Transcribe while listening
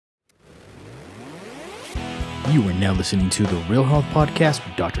You are now listening to the Real Health Podcast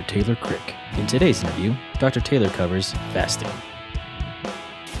with Dr. Taylor Crick. In today's interview, Dr. Taylor covers fasting.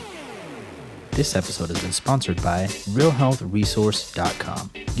 This episode has been sponsored by realhealthresource.com,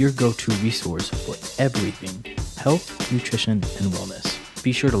 your go-to resource for everything health, nutrition, and wellness.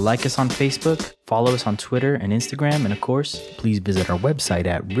 Be sure to like us on Facebook, follow us on Twitter and Instagram, and of course, please visit our website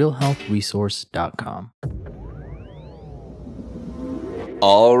at realhealthresource.com.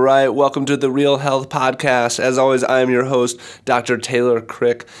 All right, welcome to the Real Health Podcast. As always, I am your host, Dr. Taylor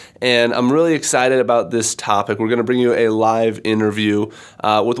Crick, and I'm really excited about this topic. We're going to bring you a live interview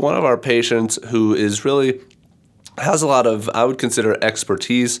with one of our patients who is really has a lot of, I would consider,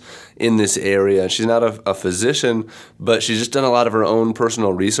 expertise in this area. She's not a physician, but she's just done a lot of her own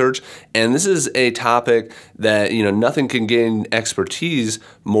personal research. And this is a topic that, nothing can gain expertise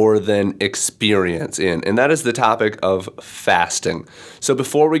more than experience in. And that is the topic of fasting. So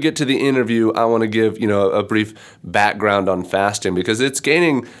before we get to the interview, I want to give, a brief background on fasting because it's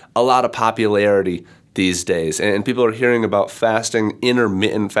gaining a lot of popularity these days, and people are hearing about fasting.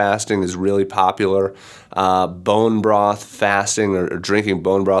 Intermittent fasting is really popular. Bone broth fasting, or drinking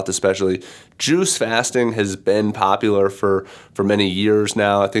bone broth especially. Juice fasting has been popular for many years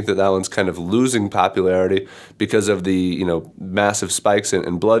now. I think that one's kind of losing popularity because of the massive spikes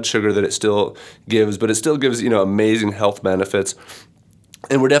in blood sugar that it still gives, but it still gives amazing health benefits.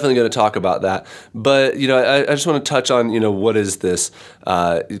 And we're definitely going to talk about that. But, I just want to touch on, what is this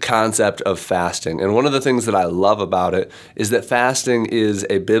concept of fasting? And one of the things that I love about it is that fasting is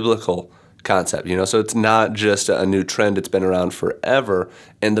a biblical concept, so it's not just a new trend. It's been around forever.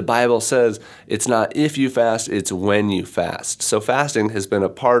 And the Bible says it's not if you fast, it's when you fast. So fasting has been a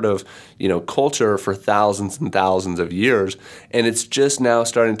part of, culture for thousands and thousands of years. And it's just now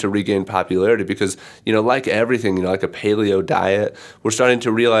starting to regain popularity because, like everything, like a paleo diet, we're starting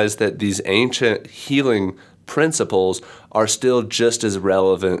to realize that these ancient healing principles are still just as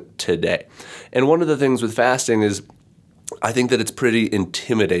relevant today. And one of the things with fasting is I think that it's pretty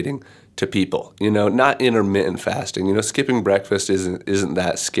intimidating to people, not intermittent fasting. Skipping breakfast isn't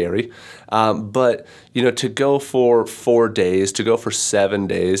that scary, but to go for 4 days, to go for 7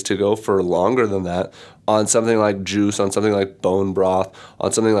 days, to go for longer than that on something like juice, on something like bone broth,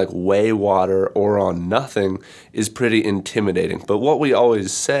 on something like whey water, or on nothing is pretty intimidating. But what we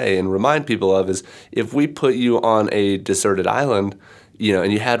always say and remind people of is if we put you on a deserted island,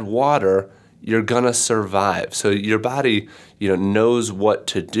 and you had water, you're gonna survive. So your body, knows what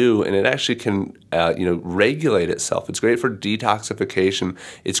to do, and it actually can, regulate itself. It's great for detoxification.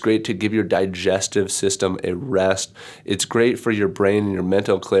 It's great to give your digestive system a rest. It's great for your brain and your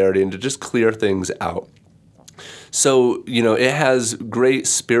mental clarity and to just clear things out. So, it has great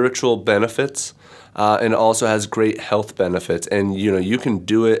spiritual benefits. And also has great health benefits. And, you can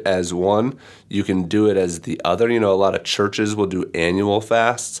do it as one. You can do it as the other. A lot of churches will do annual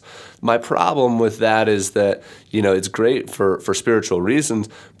fasts. My problem with that is that, it's great for spiritual reasons,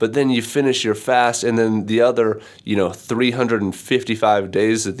 but then you finish your fast and then the other, 355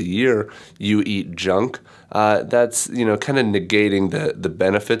 days of the year, you eat junk. That's, kind of negating the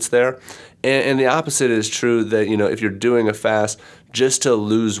benefits there. And the opposite is true that, if you're doing a fast just to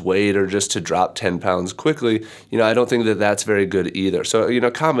lose weight or just to drop 10 pounds quickly, I don't think that that's very good either. So,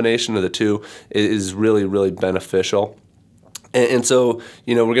 a combination of the two is really, really beneficial. And so,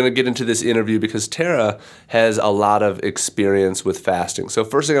 we're going to get into this interview because Tara has a lot of experience with fasting. So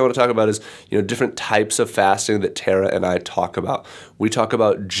first thing I want to talk about is, different types of fasting that Tara and I talk about. We talk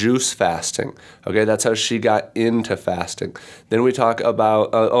about juice fasting. Okay, that's how she got into fasting. Then we talk about,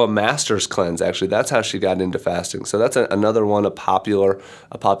 a master's cleanse, actually. That's how she got into fasting. So that's another one, a popular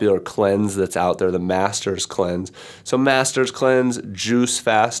cleanse that's out there, the master's cleanse. So master's cleanse, juice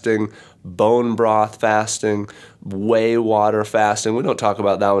fasting, bone broth fasting, whey water fasting. We don't talk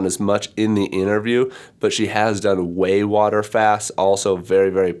about that one as much in the interview, but she has done whey water fasts, also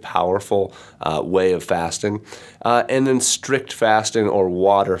very, very powerful way of fasting. And then strict fasting or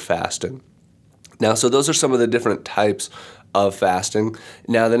water fasting. Now, so those are some of the different types of fasting.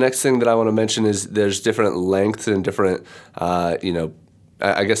 Now, the next thing that I want to mention is there's different lengths and different,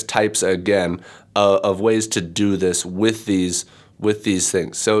 types, again, of ways to do this with these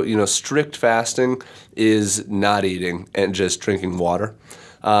things. So, strict fasting is not eating and just drinking water.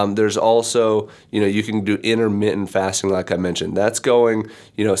 There's also, you can do intermittent fasting like I mentioned. That's going,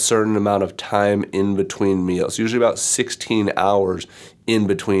 a certain amount of time in between meals, usually about 16 hours in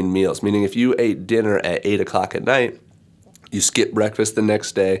between meals, meaning if you ate dinner at 8 o'clock at night, you skip breakfast the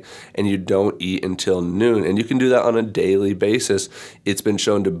next day, and you don't eat until noon. And you can do that on a daily basis. It's been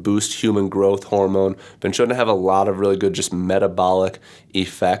shown to boost human growth hormone, been shown to have a lot of really good just metabolic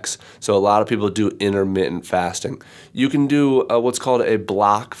effects. So a lot of people do intermittent fasting. You can do what's called a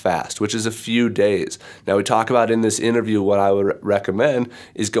block fast, which is a few days. Now we talk about in this interview what I would recommend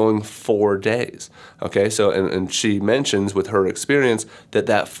is going 4 days. Okay, so and she mentions with her experience that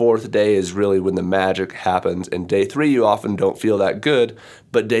that 4th day is really when the magic happens. And day 3 you often don't feel that good,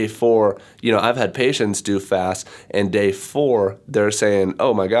 but day 4, I've had patients do fast, and day 4 they're saying,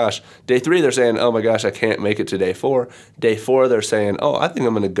 oh my gosh. Day 3 they're saying, oh my gosh, I can't make it to day 4. Day 4 they're saying, oh, I think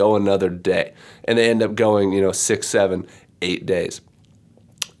I'm going to go another day, and they end up going 6, 7, 8 days.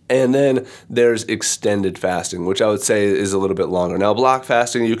 And then there's extended fasting, which I would say is a little bit longer. Now, block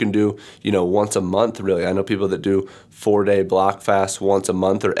fasting you can do, once a month, really. I know people that do 4-day block fast once a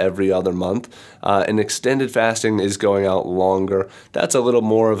month or every other month. And extended fasting is going out longer. That's a little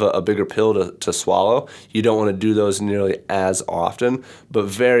more of a bigger pill to swallow. You don't want to do those nearly as often, but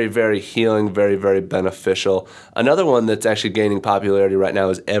very, very healing, very, very beneficial. Another one that's actually gaining popularity right now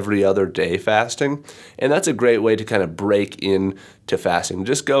is every other day fasting. And that's a great way to kind of break in to fasting.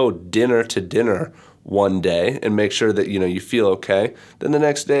 Just go dinner to dinner one day and make sure that you feel okay. Then the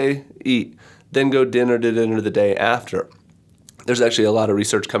next day eat. Then go dinner to dinner the day after. There's actually a lot of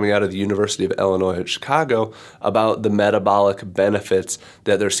research coming out of the University of Illinois at Chicago about the metabolic benefits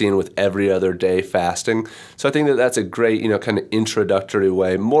that they're seeing with every other day fasting. So I think that that's a great, kind of introductory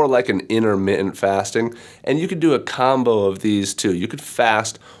way, more like an intermittent fasting. And you could do a combo of these too. You could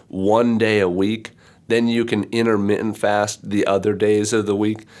fast 1 day a week. Then you can intermittent fast the other days of the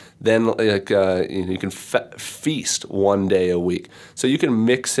week. Then you can feast 1 day a week. So you can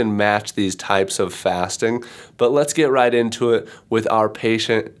mix and match these types of fasting. But let's get right into it with our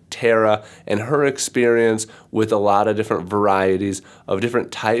patient, Tara, and her experience with a lot of different varieties of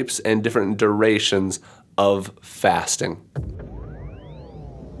different types and different durations of fasting.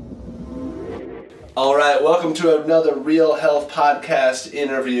 All right, welcome to another Real Health Podcast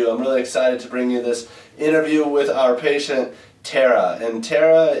interview. I'm really excited to bring you this interview with our patient, Tara. And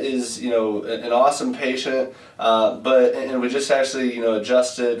Tara is, an awesome patient, and we just actually,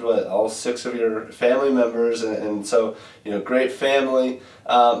 adjusted all 6 of your family members, and so, great family.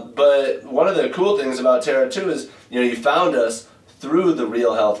 But one of the cool things about Tara too is, you found us through the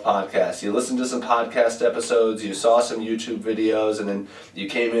Real Health Podcast. You listened to some podcast episodes, you saw some YouTube videos, and then you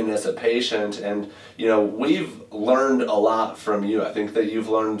came in as a patient, and we've learned a lot from you. I think that you've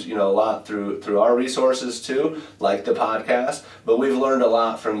learned a lot through our resources too, like the podcast, but we've learned a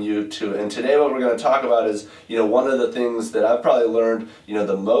lot from you too. And today what we're going to talk about is one of the things that I've probably learned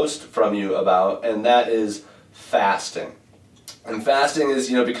the most from you about, and that is fasting. And fasting is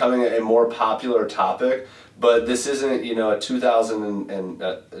becoming a more popular topic. But this isn't, a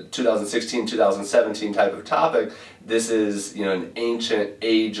 2016, 2017 type of topic. This is, an ancient,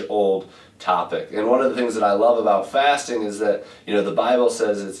 age-old topic. And one of the things that I love about fasting is that, the Bible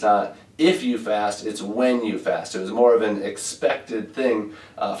says it's not if you fast, it's when you fast. It was more of an expected thing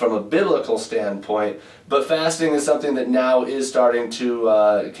from a biblical standpoint. But fasting is something that now is starting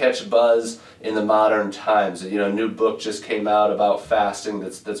to catch buzz in the modern times. A new book just came out about fasting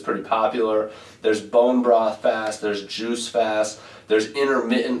that's pretty popular. There's bone broth fast, there's juice fast, there's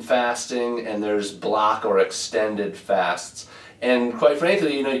intermittent fasting, and there's block or extended fasts. And quite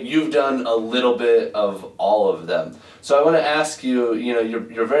frankly, you've done a little bit of all of them. So I want to ask you,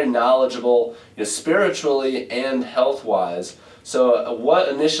 you're very knowledgeable, spiritually and health-wise. So what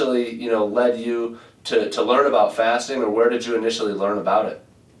initially, led you to learn about fasting, or where did you initially learn about it?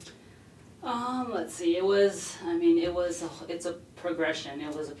 Let's see. It's a progression.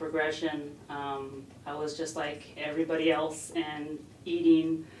 It was a progression. I was just like everybody else and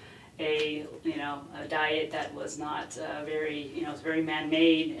eating a diet that was not it's very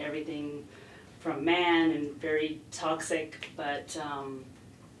man-made, everything from man, and very toxic. But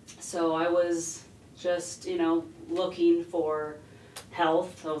so I was just looking for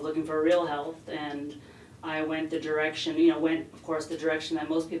health. I was looking for real health, and I went the direction that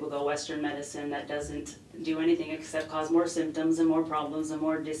most people go, Western medicine, that doesn't do anything except cause more symptoms and more problems and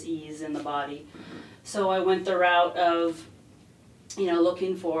more dis-ease in the body. So I went the route of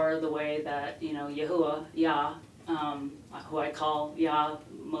looking for the way that, Yahuwah, Yah, who I call Yah,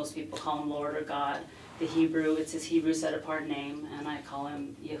 most people call him Lord or God. The Hebrew, it's his Hebrew set apart name, and I call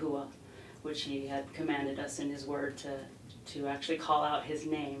him Yahuwah, which he had commanded us in his word to actually call out his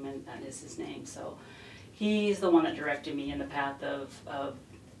name, and that is his name. So he's the one that directed me in the path of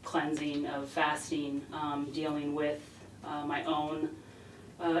cleansing, of fasting, dealing with my own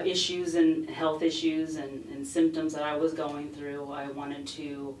issues and health issues and symptoms that I was going through. I wanted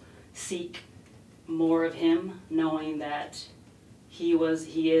to seek more of him, knowing that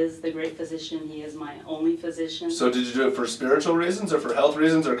he is the great physician. He is my only physician. So did you do it for spiritual reasons or for health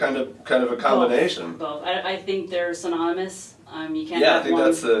reasons or kind of a combination? Both. I think they're synonymous. You can't Yeah, have I think one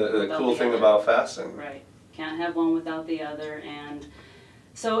that's the cool thing other. about fasting. Right. Can't have one without the other. And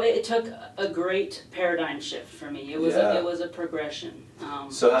so it took a great paradigm shift for me. It was a progression.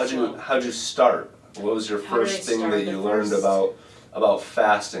 So how'd you start? What was your first thing that you learned about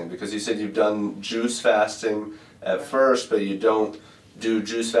fasting? Because you said you've done juice fasting at first, but you don't do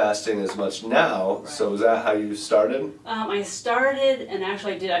juice fasting as much now. Right. So is that how you started? I started, and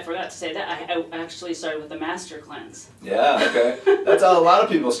actually I forgot to say that, I actually started with the master cleanse. Yeah, okay. That's how a lot of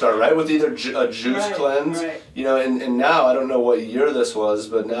people start, right? With either a juice cleanse. Right. You know, and now, I don't know what year this was,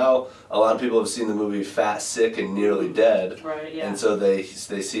 but now a lot of people have seen the movie Fat, Sick, and Nearly Dead. Right, yeah. And so they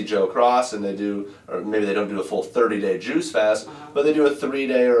see Joe Cross and they do, or maybe they don't do a full 30-day juice fast, but they do a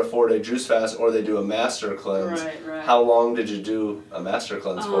 3-day or a 4-day juice fast, or they do a master cleanse. Right. How long did you do a master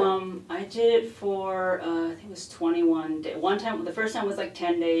cleanse for? I did it for, I think it was 21 days. One time, the first time was like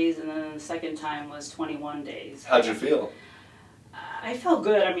 10 days, and then the second time was 21 days. How'd you feel? I felt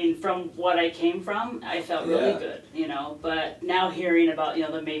good. I mean, from what I came from, I felt really good, you know. But now hearing about, you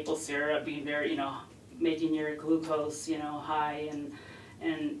know, the maple syrup being very, you know, making your glucose, you know, high, and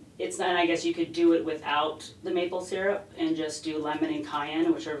it's not, I guess you could do it without the maple syrup and just do lemon and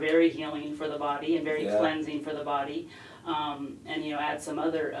cayenne, which are very healing for the body and very cleansing for the body. And, you know, add some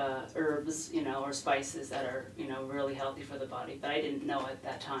other herbs, you know, or spices that are, you know, really healthy for the body. But I didn't know at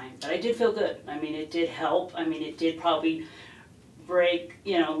that time. But I did feel good. I mean, it did help. I mean, it did probably break,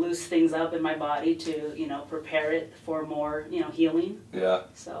 you know, loose things up in my body to, you know, prepare it for more, you know, healing. Yeah.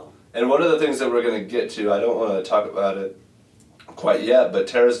 So. And one of the things that we're going to get to, I don't want to talk about it quite yet, but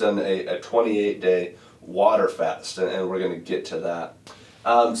Tara's done a 28-day water fast, and we're going to get to that.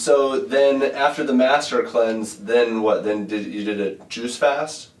 So then after the master cleanse, then what? Then you did a juice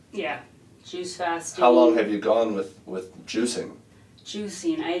fast? Yeah, juice fasting. How long have you gone with juicing?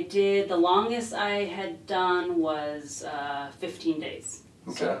 Juicing, I did, the longest I had done was 15 days.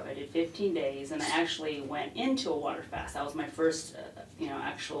 Okay. So I did 15 days, and I actually went into a water fast. That was my first, you know,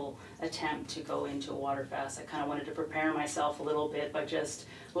 actual attempt to go into a water fast. I kind of wanted to prepare myself a little bit by just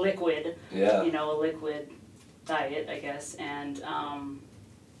liquid, you know, a liquid diet, I guess, and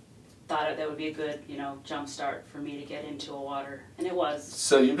thought that would be a good, you know, jump start for me to get into a water, and it was.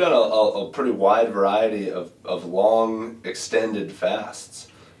 So you've done a pretty wide variety of long, extended fasts.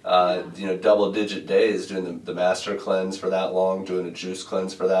 You know, double-digit days, doing the master cleanse for that long, doing a juice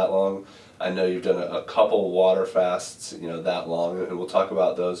cleanse for that long. I know you've done a couple water fasts, you know, that long, and we'll talk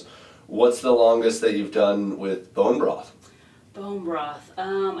about those. What's the longest that you've done with bone broth? Bone broth,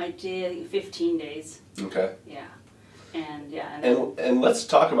 I did 15 days. Okay. Yeah. And and let's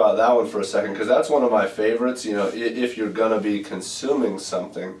talk about that one for a second, because that's one of my favorites. You know, if you're going to be consuming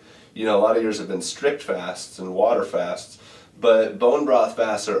something, you know, a lot of yours have been strict fasts and water fasts, but bone broth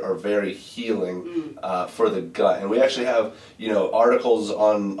fasts are very healing for the gut. And we actually have, you know, articles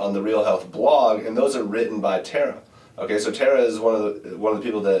on the Real Health blog, and those are written by Tara. Okay, so Tara is one of the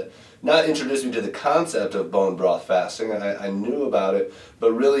people that not introduced me to the concept of bone broth fasting. I knew about it,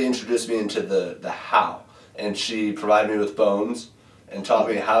 but really introduced me into the how. And she provided me with bones and taught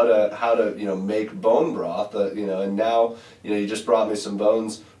me how to you know, make bone broth. You know, and now, you know, you just brought me some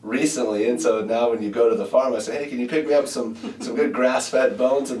bones recently, and so now when you go to the farm, I say, hey, can you pick me up some good grass-fed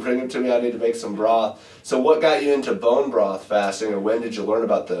bones and bring them to me? I need to make some broth. So what got you into bone broth fasting, or when did you learn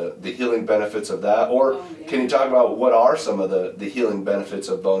about the healing benefits of that? Or can you talk about what are some of the healing benefits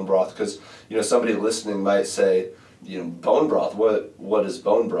of bone broth? Because, you know, somebody listening might say, you know, bone broth, what is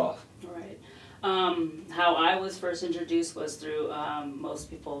bone broth? How I was first introduced was through,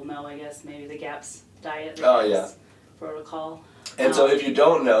 most people know, I guess, maybe the GAPS diet, the GAPS protocol. And so if you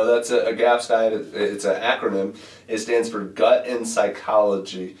don't know, that's a GAPS diet, it's an acronym. It stands for Gut and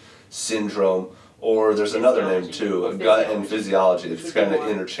Psychology Syndrome, or there's another name too, Gut and Physiology. It's kind of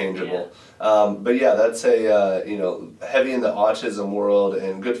interchangeable. Yeah. But yeah, that's a, you know, heavy in the autism world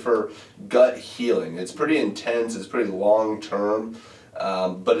and good for gut healing. It's pretty intense, it's pretty long term.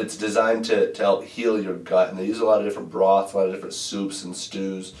 But it's designed to help heal your gut, and they use a lot of different broths, a lot of different soups and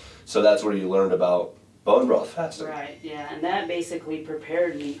stews, so that's where you learned about bone broth fasting. Right, yeah, and that basically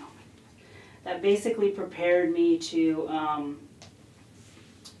prepared me. That basically prepared me to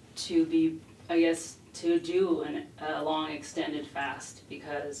be, I guess, to do a long extended fast,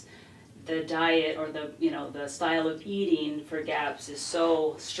 because the diet, or the, you know, the style of eating for GAPS is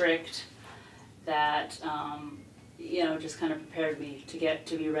so strict that you know, just kind of prepared me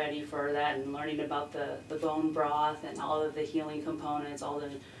to be ready for that, and learning about the bone broth and all of the healing components, all the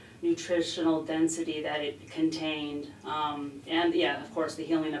nutritional density that it contained, and yeah, of course, the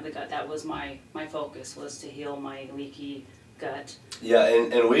healing of the gut. That was my focus, was to heal my leaky gut. Yeah,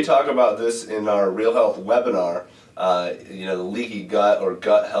 and we talk about this in our Real Health webinar, the leaky gut or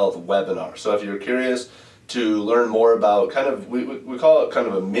gut health webinar. So if you're curious to learn more about kind of, we call it kind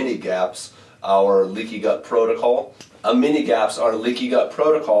of a mini GAPS, our leaky gut protocol. A mini GAPS, our leaky gut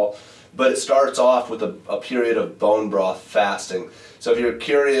protocol, but it starts off with a period of bone broth fasting. So if you're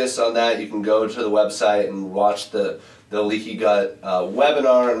curious on that, you can go to the website and watch the leaky gut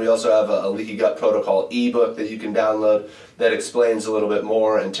webinar, and we also have a leaky gut protocol ebook that you can download that explains a little bit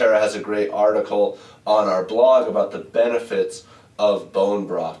more, and Tara has a great article on our blog about the benefits of bone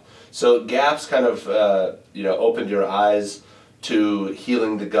broth. So GAPS kind of opened your eyes to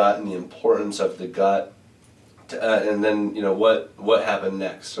healing the gut and the importance of the gut, and then what happened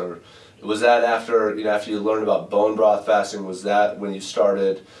next? Or was that after you learned about bone broth fasting, was that when you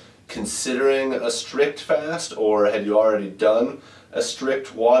started considering a strict fast, or had you already done a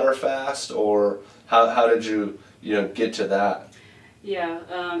strict water fast, or how did you get to that? Yeah,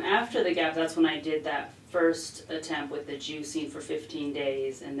 after the GAP, that's when I did that first attempt with the juicing for 15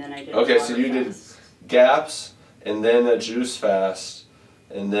 days, and then I did Okay, a water so you fast. did GAPS, and then a juice fast,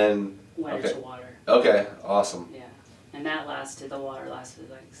 and then... Went into water. Okay, awesome. Yeah, and the water lasted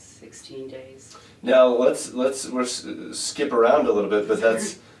like 16 days. Now we're skip around a little bit, but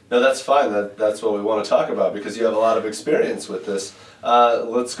that's fine. That's what we want to talk about, because you have a lot of experience with this.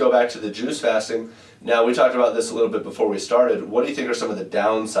 Let's go back to the juice fasting. Now, we talked about this a little bit before we started. What do you think are some of the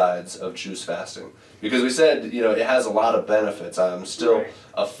downsides of juice fasting? Because we said, it has a lot of benefits. I'm still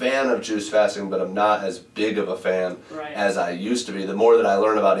a fan of juice fasting, but I'm not as big of a fan as I used to be. The more that I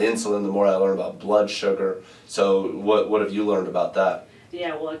learn about insulin, the more I learn about blood sugar. So what have you learned about that?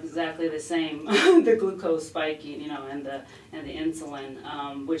 Yeah, well, exactly the same. The glucose spiking, and the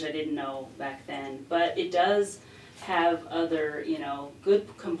insulin, which I didn't know back then. But it does have other, good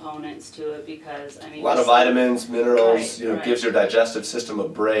components to it, because I mean, a lot of vitamins, minerals. Right. Gives your digestive system a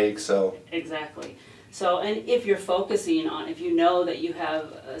break. So exactly. So, and if you're focusing on, if you know that you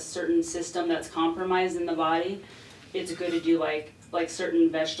have a certain system that's compromised in the body, it's good to do like certain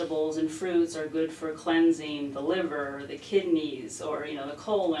vegetables and fruits are good for cleansing the liver, or the kidneys, or the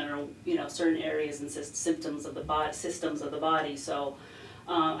colon, or certain areas and systems of the body. So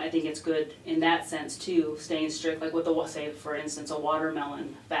I think it's good in that sense too, staying strict, like with say for instance a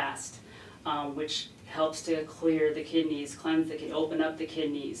watermelon fast, which helps to clear the kidneys, open up the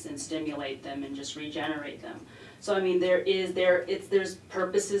kidneys and stimulate them and just regenerate them. So I mean, there's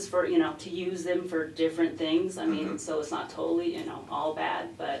purposes for to use them for different things. I mean, so it's not totally all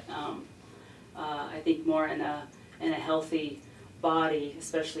bad, but I think more in a healthy body,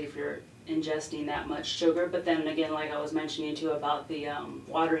 especially if you're ingesting that much sugar. But then again, like I was mentioning too about the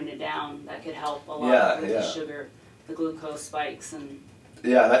watering it down, that could help a lot with the sugar, the glucose spikes. And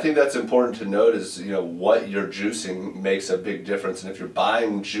yeah, and I think that's important to note is what you're juicing makes a big difference. And if you're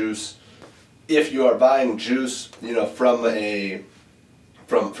buying juice. If you are buying juice, from a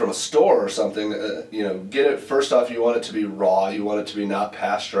store or something, get it, first off, you want it to be raw, you want it to be not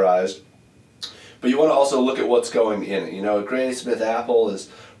pasteurized, but you want to also look at what's going in it. A Granny Smith apple is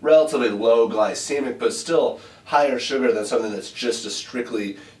relatively low glycemic, but still higher sugar than something that's just a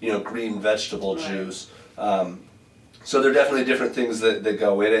strictly, green vegetable juice. So there are definitely different things that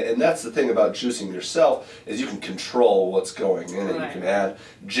go in it, and that's the thing about juicing yourself, is you can control what's going in it. You can add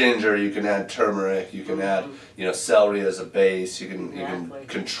ginger, you can add turmeric, you can add celery as a base. You can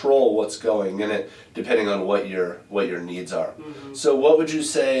control what's going in it depending on what your needs are. So what would you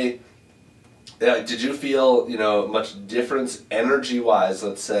say? Did you feel much difference energy-wise,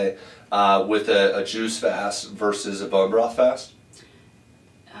 let's say, with a juice fast versus a bone broth fast?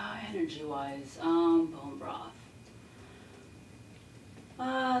 Energy-wise, bone broth.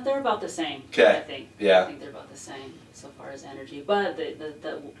 They're about the same. Okay. I think. Yeah. I think they're about the same so far as energy. But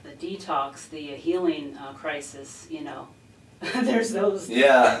the detox, the healing crisis, there's those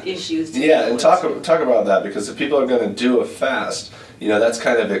issues. Yeah, and talk about that, because if people are going to do a fast, that's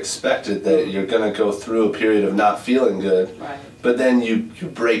kind of expected that you're going to go through a period of not feeling good. Right. But then you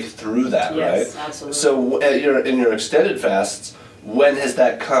break through that, yes, right? Absolutely. So in your extended fasts, when has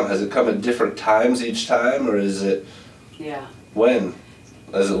that come? Has it come at different times each time, or is it? Yeah. When?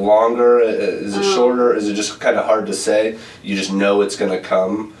 Is it longer? Is it shorter? Is it just kind of hard to say? You just know it's going to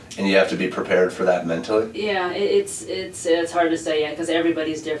come, and you have to be prepared for that mentally? Yeah, it's hard to say, because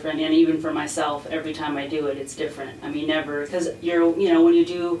everybody's different, and even for myself, every time I do it, it's different. I mean, never, because when you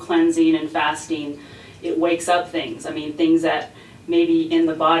do cleansing and fasting, it wakes up things. I mean, things that maybe in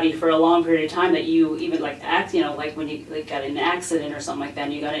the body for a long period of time that you even like act, you know, like when you like got in an accident or something like that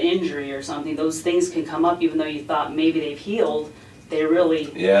and you got an injury or something, those things can come up even though you thought maybe they've healed. They really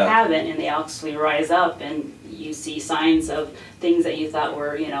haven't, and they actually rise up, and you see signs of things that you thought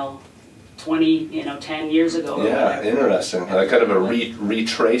were, you know, 10 years ago. Yeah, interesting. Like kind of a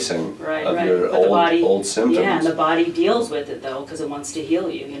retracing of your old symptoms. Yeah, and the body deals with it though, because it wants to heal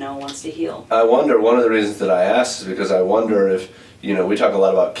you. You know, it wants to heal. I wonder. One of the reasons that I asked is because I wonder if, you know, we talk a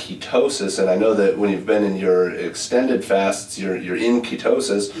lot about ketosis, and I know that when you've been in your extended fasts, you're in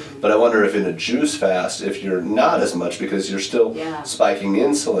ketosis. But I wonder if in a juice fast, if you're not as much because you're still spiking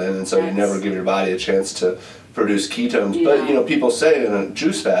insulin, and so you never give your body a chance to produce ketones. Yeah. But you know, people say in a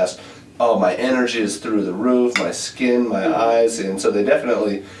juice fast, oh, my energy is through the roof, my skin, my eyes, and so they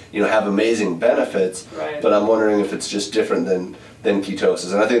definitely, you know, have amazing benefits. Right. But I'm wondering if it's just different than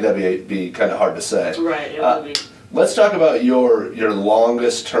ketosis, and I think that'd be kind of hard to say. Right. It would be. Let's talk about your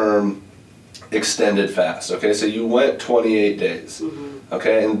longest term extended fast. Okay, so you went 28 days.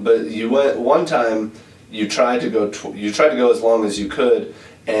 Okay, but you went one time. You tried to go. You tried to go as long as you could.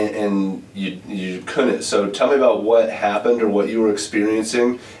 And you couldn't. So tell me about what happened or what you were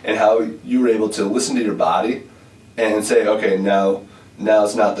experiencing and how you were able to listen to your body and say, okay,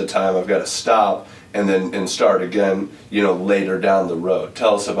 now's not the time. I've got to stop and start again, you know, later down the road.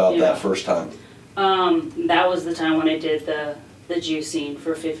 Tell us about that first time. That was the time when I did the juicing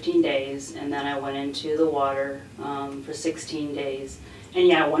for 15 days, and then I went into the water for 16 days. And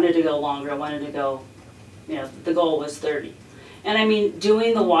yeah, I wanted to go longer. I wanted to go, you know, the goal was 30. And I mean,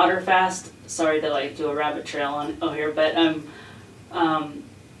 doing the water fast, sorry to like do a rabbit trail on here, but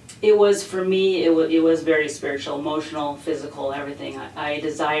it was, for me, it was very spiritual, emotional, physical, everything. I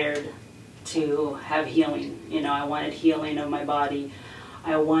desired to have healing. You know, I wanted healing of my body.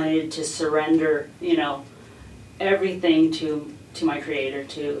 I wanted to surrender, you know, everything to my Creator,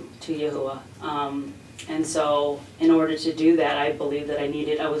 to Yahuwah. And so in order to do that, I believe that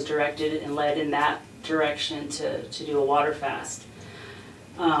I was directed and led in that direction to do a water fast.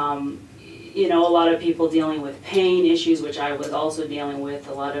 You know, a lot of people dealing with pain issues, which I was also dealing with,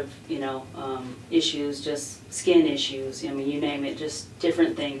 a lot of, you know, issues, just skin issues, I mean, you name it, just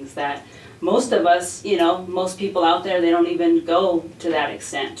different things that most of us, you know, most people out there, they don't even go to that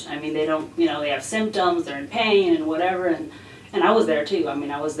extent. I mean, they don't, you know, they have symptoms, they're in pain and whatever, and I was there too. I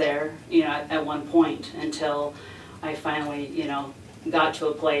mean, I was there, you know, at one point until I finally, you know, got to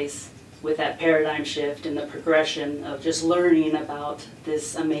a place with that paradigm shift and the progression of just learning about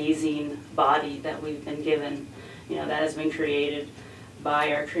this amazing body that we've been given, you know, that has been created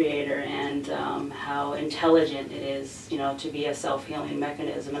by our Creator, and how intelligent it is, you know, to be a self-healing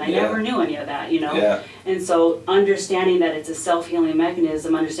mechanism. And I never knew any of that, you know. Yeah. And so understanding that it's a self-healing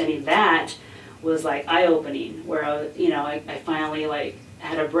mechanism, understanding that was like eye-opening, where I finally like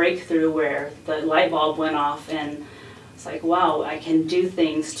had a breakthrough where the light bulb went off, and it's like, wow, I can do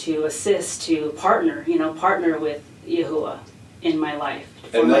things to assist, to partner with Yahuwah in my life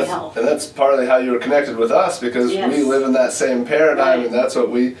for my health. And that's partly how you were connected with us, because we live in that same paradigm, and that's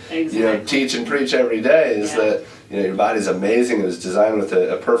what we you know, teach and preach every day, is that, you know, your body's amazing. It was designed with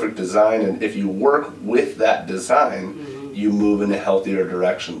a perfect design, and if you work with that design, you move in a healthier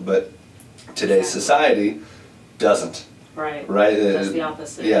direction. But today's society doesn't. Right. That's the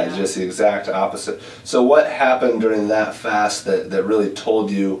opposite. Yeah, just the exact opposite. So what happened during that fast that really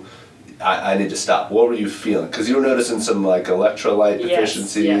told you, I need to stop? What were you feeling? Because you were noticing some like electrolyte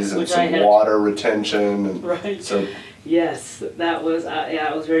deficiencies and some water retention. And so. Yes, that was,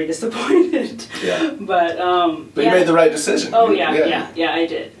 I was very disappointed. Yeah. But you made the right decision. Oh, I did. Yeah, I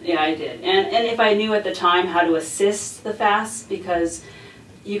did. And if I knew at the time how to assist the fast, because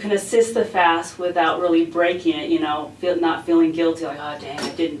you can assist the fast without really breaking it, you know, not feeling guilty, like, oh, dang, I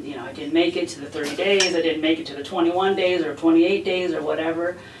didn't make it to the 30 days, I didn't make it to the 21 days or 28 days or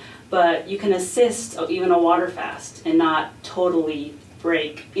whatever. But you can assist even a water fast and not totally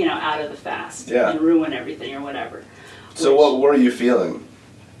break, you know, out of the fast and ruin everything or whatever. So what were you feeling?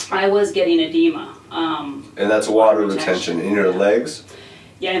 I was getting edema. And that's water retention in your legs?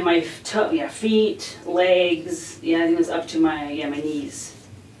 Yeah, in my feet, legs, I think it was up to my knees,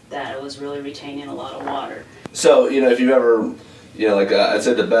 that I was really retaining a lot of water. So, you know, if you've ever, you know, like I'd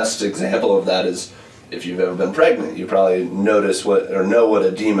say the best example of that is if you've ever been pregnant. You probably notice know what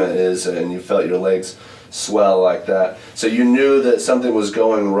edema is, and you felt your legs swell like that. So you knew that something was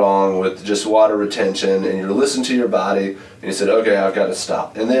going wrong with just water retention, and you listened to your body, and you said, okay, I've got to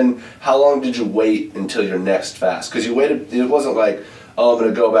stop. And then how long did you wait until your next fast? Because you waited, it wasn't like, oh, I'm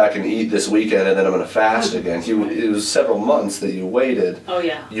going to go back and eat this weekend and then I'm going to fast again. It was several months that you waited. Oh,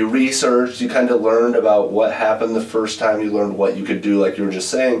 yeah. You researched, you kind of learned about what happened the first time, you learned what you could do, like you were just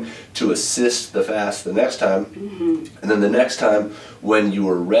saying, to assist the fast the next time. And then the next time, when you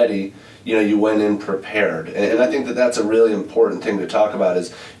were ready, you went in prepared. And I think that that's a really important thing to talk about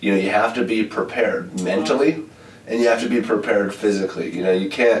is, you have to be prepared mentally and you have to be prepared physically. You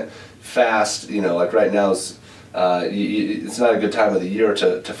can't fast, like right now it's not a good time of the year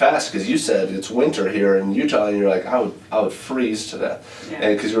to fast because you said it's winter here in Utah and you're like, I would freeze to death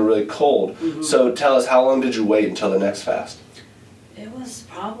because you're really cold. So tell us, how long did you wait until the next fast? It was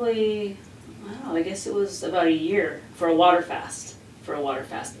probably, I don't know, I guess it was about a year for a water fast.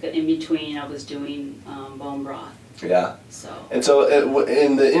 In between, I was doing bone broth. Yeah. So. And so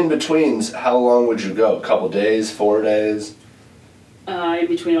in the in-betweens, how long would you go? A couple days, 4 days? In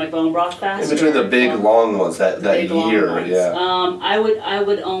between like bone broth fast? In between the big long ones, that year, ones. yeah. I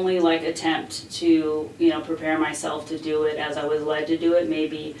would only like attempt to, prepare myself to do it as I was led to do it,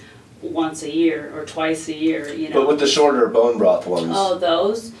 maybe once a year or twice a year, But with the shorter bone broth ones? Oh,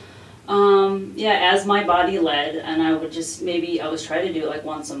 those? As my body led, and I was trying to do it like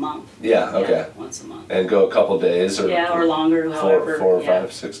once a month. Yeah, okay. Yeah, once a month. And go a couple days? Or longer, however. 4 or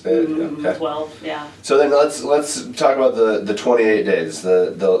 5, 6 days? Okay. 12, yeah. So then let's talk about the 28 days,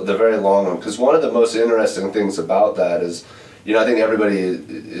 the very long one, because one of the most interesting things about that is, I think everybody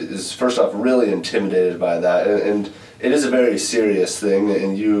is first off really intimidated by that, and it is a very serious thing,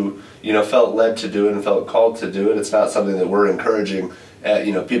 and you felt led to do it and felt called to do it. It's not something that we're encouraging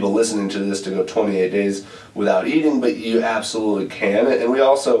people listening to this to go 28 days without eating, but you absolutely can. And we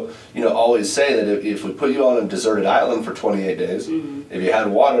also, always say that if we put you on a deserted island for 28 days, if you had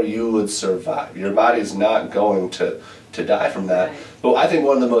water, you would survive. Your body's not going to die from that. Right. But I think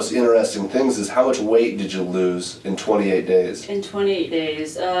one of the most interesting things is how much weight did you lose in 28 days? In 28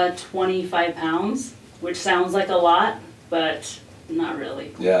 days, 25 pounds, which sounds like a lot, but not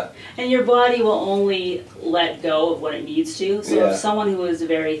really. Yeah. And your body will only let go of what it needs to. So if someone who is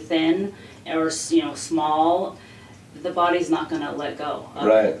very thin or small, the body's not going to let go of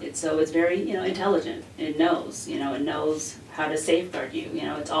it. So it's very intelligent. It knows it knows how to safeguard you.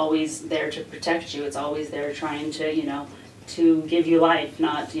 It's always there to protect you. It's always there trying to to give you life,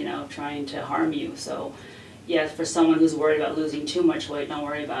 not trying to harm you. So. Yeah, for someone who's worried about losing too much weight, don't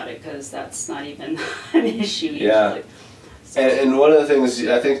worry about it because that's not even an issue usually. Yeah. So. And one of the things,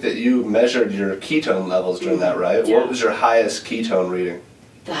 I think that you measured your ketone levels during that, right? Yeah. What was your highest ketone reading?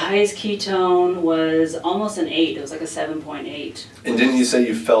 The highest ketone was almost an 8. It was like a 7.8. And didn't you say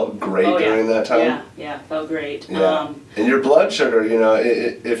you felt great during that time? Yeah, felt great. Yeah. And your blood sugar,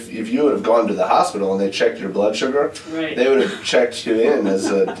 if you would have gone to the hospital and they checked your blood sugar, they would have checked you in as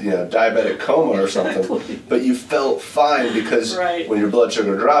a diabetic coma or something. Exactly. But you felt fine because when your blood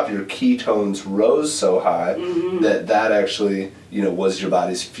sugar dropped, your ketones rose so high that actually was your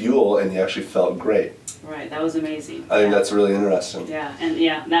body's fuel, and you actually felt great. Right, that was amazing. I think that's really interesting. Yeah,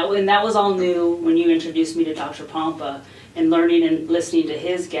 and that was all new when you introduced me to Dr. Pompa, and learning and listening to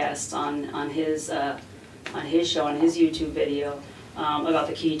his guests on his show, on his YouTube video about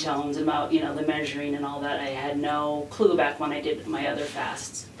the ketones, about the measuring and all that. I had no clue back when I did my other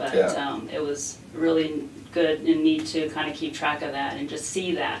fasts, but it was really good and neat to kind of keep track of that and just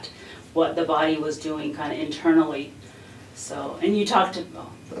see that what the body was doing kind of internally. So, and you talked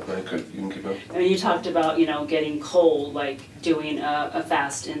about. Okay, good. You can keep up. I mean, you talked about getting cold, like doing a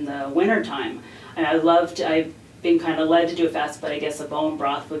fast in the winter time. And I've been kind of led to do a fast, but I guess a bone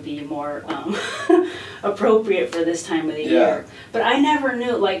broth would be more appropriate for this time of the year. But I never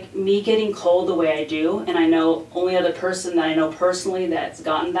knew, like me getting cold the way I do, and I know only other person that I know personally that's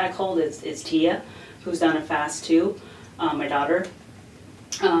gotten that cold is Tia, who's done a fast too, my daughter.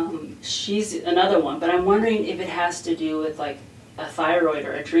 She's another one, but I'm wondering if it has to do with like a thyroid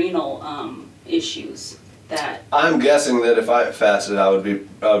or adrenal issues. That I'm guessing that if I fasted, I would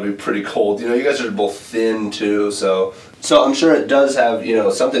be pretty cold. You guys are both thin too, so I'm sure it does have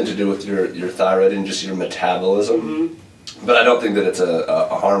something to do with your thyroid and just your metabolism. But I don't think that it's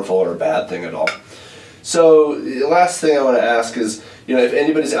a harmful or a bad thing at all. So the last thing I want to ask is, if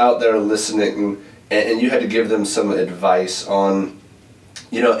anybody's out there listening and you had to give them some advice on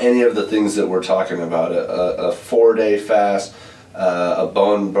any of the things that we're talking about, a 4-day fast, a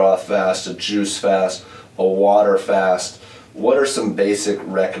bone broth fast, a juice fast, a water fast, what are some basic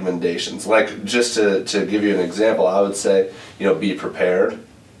recommendations? Like, just to give you an example, I would say, be prepared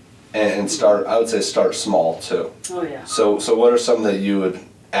and start, I would say start small too. Oh yeah. So what are some that you would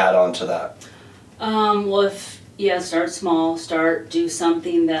add on to that? Well, if Yeah, start small. Do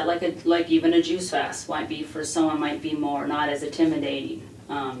something that like even a juice fast might be for someone, might be more not as intimidating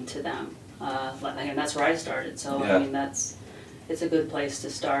to them. And that's where I started. So Yeah. I mean it's a good place to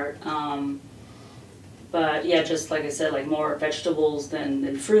start. But yeah, just like I said, like more vegetables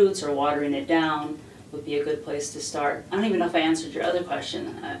than fruits, or watering it down would be a good place to start. I don't even know if I answered your other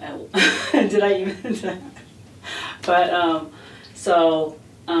question. Did I even? But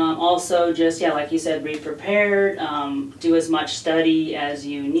also just, yeah, like you said, be prepared, do as much study as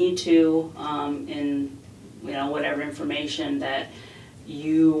you need to in, whatever information that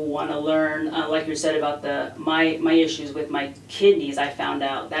you want to learn. Like you said about my issues with my kidneys, I found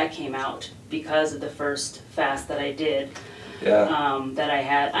out that came out because of the first fast that I did. Yeah. That I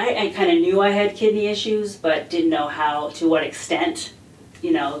had. I kind of knew I had kidney issues, but didn't know to what extent,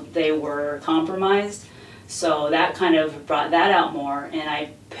 they were compromised. So that kind of brought that out more, and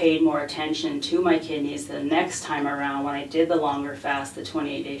I paid more attention to my kidneys the next time around when I did the longer fast, the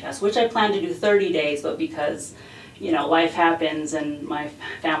 28-day fast, which I planned to do 30 days, but because, life happens and my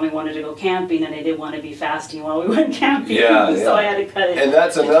family wanted to go camping and they didn't want to be fasting while we went camping, so I had to cut it. And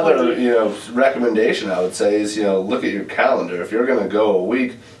that's another, recommendation I would say is, look at your calendar. If you're going to go a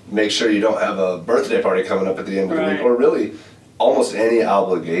week, make sure you don't have a birthday party coming up at the end of the week, or really almost any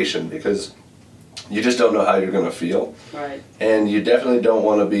obligation, because you just don't know how you're going to feel. Right. And you definitely don't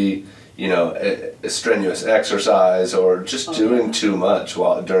want to be, a strenuous exercise or just doing too much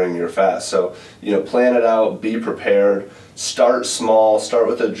during your fast. So, plan it out, be prepared, start small, start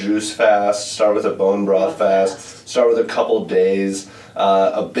with a juice fast, start with a bone broth fast, start with a couple days.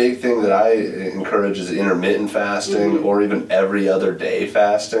 A big thing that I encourage is intermittent fasting, or even every other day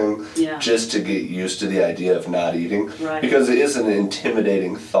fasting, just to get used to the idea of not eating. Right. Because it is an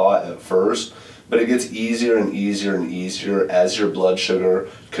intimidating thought at first, but it gets easier and easier and easier as your blood sugar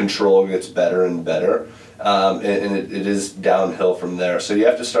control gets better and better, and it is downhill from there. So you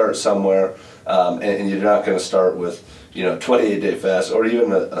have to start somewhere, and you're not going to start with 28-day fast or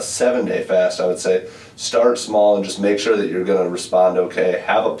even a 7-day fast. I would say start small and just make sure that you're going to respond okay,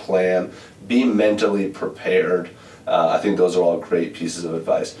 have a plan, be mentally prepared. I think those are all great pieces of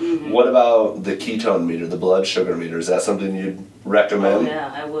advice. What about the ketone meter, the blood sugar meter? Is that something you'd recommend? Oh,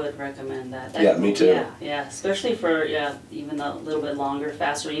 yeah, I would recommend that. Yeah, me too. Yeah, especially for even the little bit longer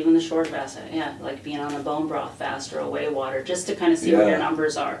fast, or even the short fast. Yeah, like being on a bone broth fast or a whey water, just to kind of see what your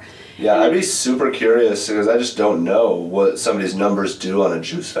numbers are. Yeah, I'd be super curious because I just don't know what somebody's numbers do on a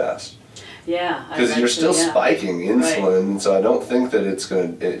juice fast. Yeah, because you're still spiking insulin, so I don't think that it's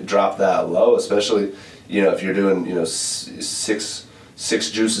going to drop that low, especially if you're doing six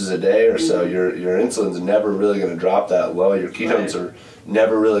juices a day or so. Your insulin's never really going to drop that low. Your ketones are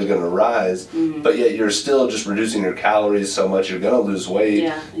never really going to rise, but yet you're still just reducing your calories so much. You're going to lose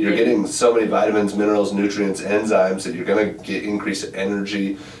weight. You're getting so many vitamins, minerals, nutrients, enzymes that you're going to get increased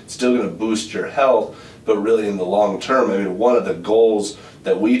energy. It's still going to boost your health, but really in the long term, I mean, one of the goals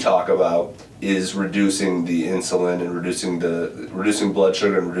that we talk about is reducing the insulin and reducing blood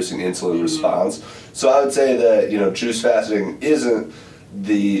sugar and reducing insulin response. So I would say that juice fasting isn't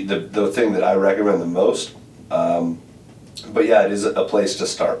the thing that I recommend the most, but yeah, it is a place to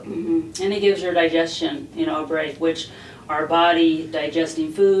start. And it gives your digestion a break, which our body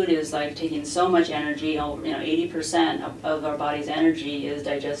digesting food is like taking so much energy. 80% of our body's energy is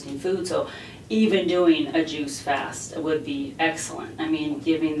digesting food. So even doing a juice fast would be excellent. I mean,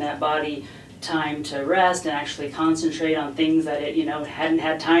 giving that body time to rest and actually concentrate on things that it hadn't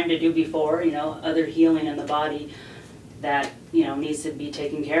had time to do before, other healing in the body that needs to be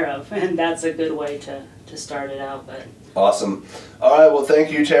taken care of, and that's a good way to start it out. But awesome. All right, well, thank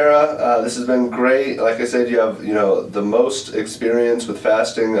you, Tara. This has been great. Like I said, you have the most experience with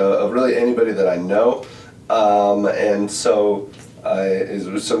fasting of really anybody that I know, and so is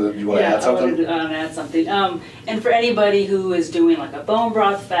there something you want to add something? Yeah, I wanted to add something. And for anybody who is doing like a bone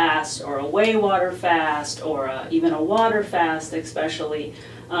broth fast or a whey water fast or even a water fast especially,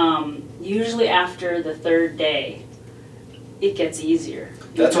 usually after the 3rd day, it gets easier.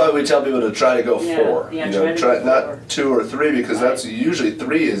 That's why we tell people to try to go 4. Try not 2 or 3, because that's usually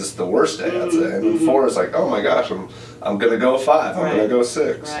 3 is the worst day, I'd say. And then 4 is like, oh my gosh, I'm gonna go 5. I'm gonna go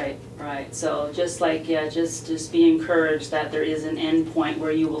 6. Right. So just like just be encouraged that there is an end point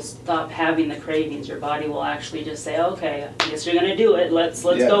where you will stop having the cravings. Your body will actually just say, okay, I guess you're gonna do it. Let's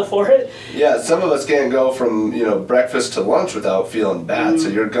go for it. Yeah, some of us can't go from breakfast to lunch without feeling bad. So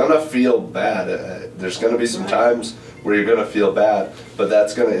you're gonna feel bad. There's gonna be some times where you're gonna feel bad, but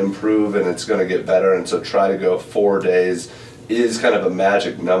that's gonna improve and it's gonna get better. And so try to go 4 days is kind of a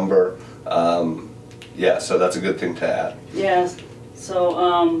magic number. So that's a good thing to add. Yes.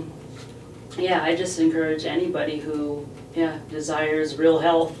 So yeah, I just encourage anybody who, desires real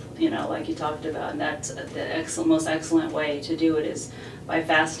health, like you talked about, and that's the most excellent way to do it is by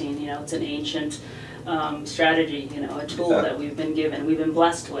fasting. It's an ancient strategy, a tool that we've been given, we've been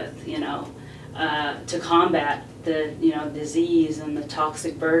blessed with, to combat the, disease and the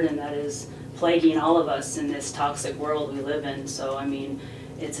toxic burden that is plaguing all of us in this toxic world we live in. So, I mean,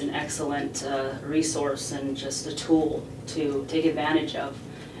 it's an excellent resource and just a tool to take advantage of,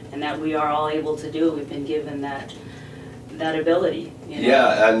 and that we are all able to do. We've been given that ability.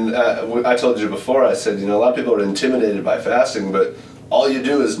 Yeah, and I told you before, I said, a lot of people are intimidated by fasting, but all you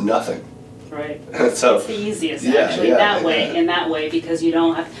do is nothing. Right. So it's the easiest, actually, in that way, because you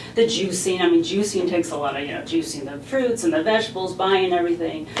don't have the juicing. I mean, juicing takes a lot of, juicing the fruits and the vegetables, buying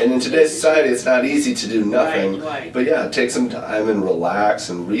everything. And in today's society, it's not easy to do nothing. Right. But yeah, take some time and relax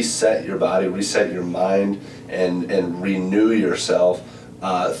and reset your body, reset your mind, and renew yourself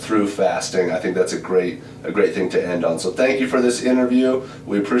through fasting. I think that's a great thing to end on. So thank you for this interview.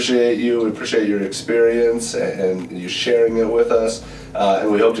 We appreciate you. We appreciate your experience and you sharing it with us.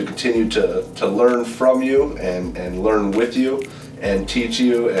 And we hope to continue to learn from you and learn with you and teach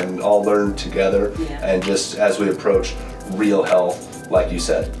you and all learn together. Yeah. And just as we approach real health, like you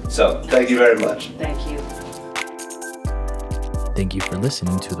said. So thank you very much. Thank you. Thank you for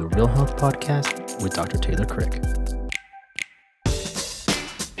listening to the Real Health Podcast with Dr. Taylor Crick.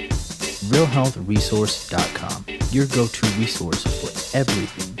 RealHealthResource.com, your go-to resource for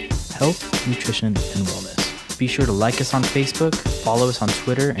everything health, nutrition, and wellness. Be sure to like us on Facebook, follow us on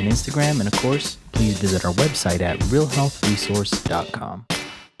Twitter and Instagram, and of course, please visit our website at RealHealthResource.com.